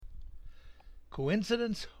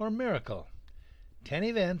Coincidence or Miracle? 10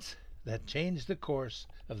 Events That Changed the Course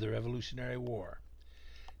of the Revolutionary War.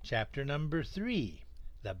 Chapter number 3,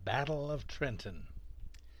 The Battle of Trenton.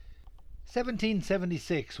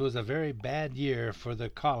 1776 was a very bad year for the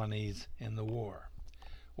colonies in the war.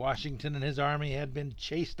 Washington and his army had been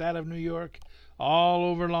chased out of New York, all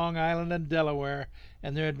over Long Island and Delaware,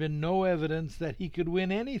 and there had been no evidence that he could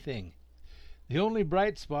win anything. The only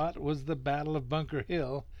bright spot was the Battle of Bunker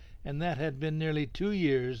Hill, and that had been nearly 2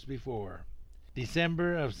 years before.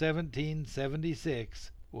 December of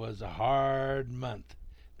 1776 was a hard month,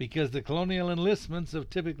 because the colonial enlistments of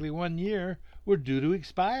typically 1 year were due to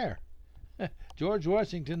expire. George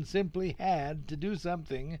Washington simply had to do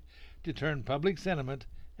something to turn public sentiment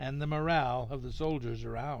and the morale of the soldiers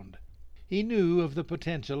around. He knew of the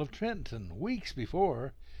potential of Trenton weeks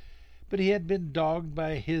before, but he had been dogged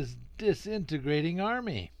by his disintegrating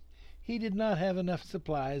army. He did not have enough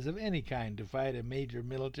supplies of any kind to fight a major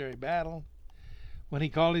military battle. When he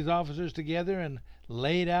called his officers together and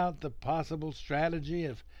laid out the possible strategy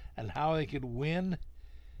and how they could win,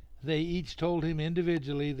 they each told him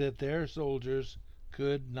individually that their soldiers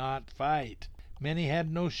could not fight. Many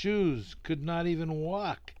had no shoes, could not even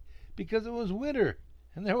walk, because it was winter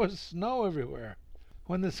and there was snow everywhere.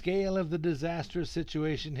 When the scale of the disastrous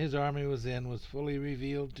situation his army was in was fully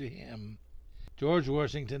revealed to him, George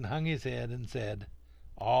Washington hung his head and said,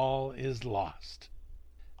 "All is lost."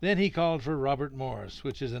 Then he called for Robert Morris,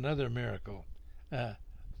 which is another miracle,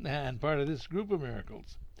 and part of this group of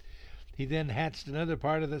miracles. He then hatched another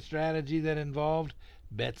part of the strategy that involved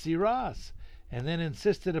Betsy Ross, and then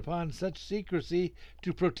insisted upon such secrecy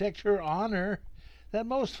to protect her honor that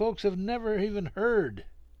most folks have never even heard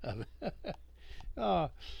of.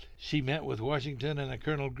 She met with Washington and a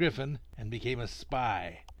Colonel Griffin and became a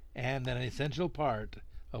spy and an essential part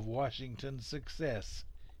of Washington's success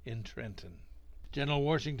in Trenton. General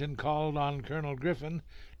Washington called on Colonel Griffin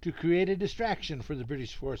to create a distraction for the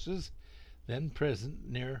British forces then present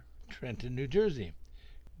near Trenton, New Jersey.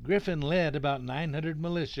 Griffin led about 900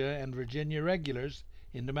 militia and Virginia regulars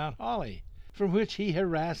into Mount Holly, from which he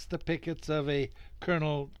harassed the pickets of a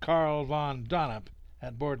Colonel Carl von Donop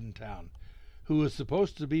at Bordentown, who was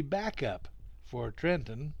supposed to be backup for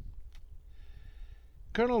Trenton.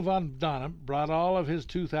 Colonel von Donop brought all of his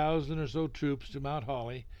 2,000 or so troops to Mount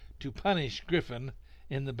Holly to punish Griffin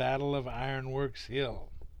in the Battle of Ironworks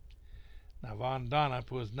Hill. Now von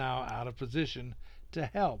Donop was now out of position to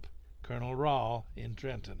help Colonel Rall in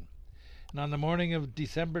Trenton. And on the morning of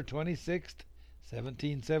December 26,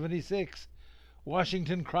 1776,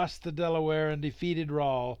 Washington crossed the Delaware and defeated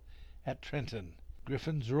Rall at Trenton.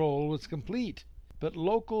 Griffin's role was complete, but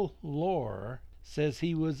local lore says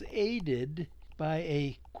he was aided by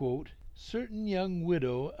a, quote, certain young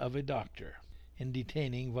widow of a doctor in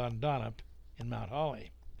detaining von Donop in Mount Holly.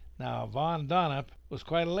 Now, von Donop was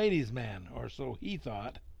quite a ladies' man, or so he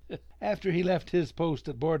thought. After he left his post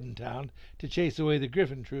at Bordentown to chase away the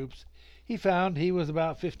Griffin troops, he found he was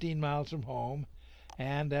about 15 miles from home,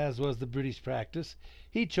 and, as was the British practice,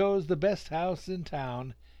 he chose the best house in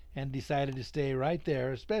town and decided to stay right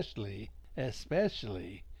there, especially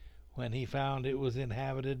when he found it was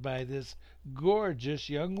inhabited by this gorgeous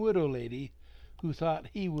young widow lady who thought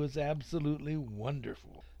he was absolutely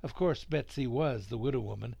wonderful. Of course, Betsy was the widow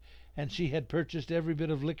woman, and she had purchased every bit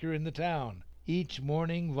of liquor in the town. Each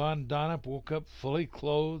morning von Donop woke up fully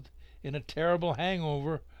clothed, in a terrible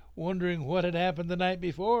hangover, wondering what had happened the night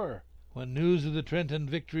before. When news of the Trenton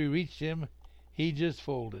victory reached him, he just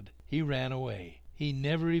folded. He ran away. He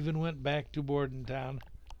never even went back to Bordentown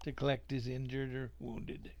to collect his injured or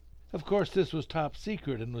wounded. Of course, this was top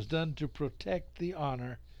secret and was done to protect the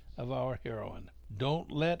honor of our heroine.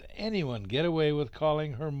 Don't let anyone get away with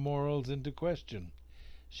calling her morals into question.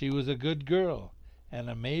 She was a good girl and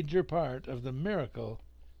a major part of the miracle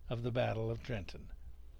of the Battle of Trenton.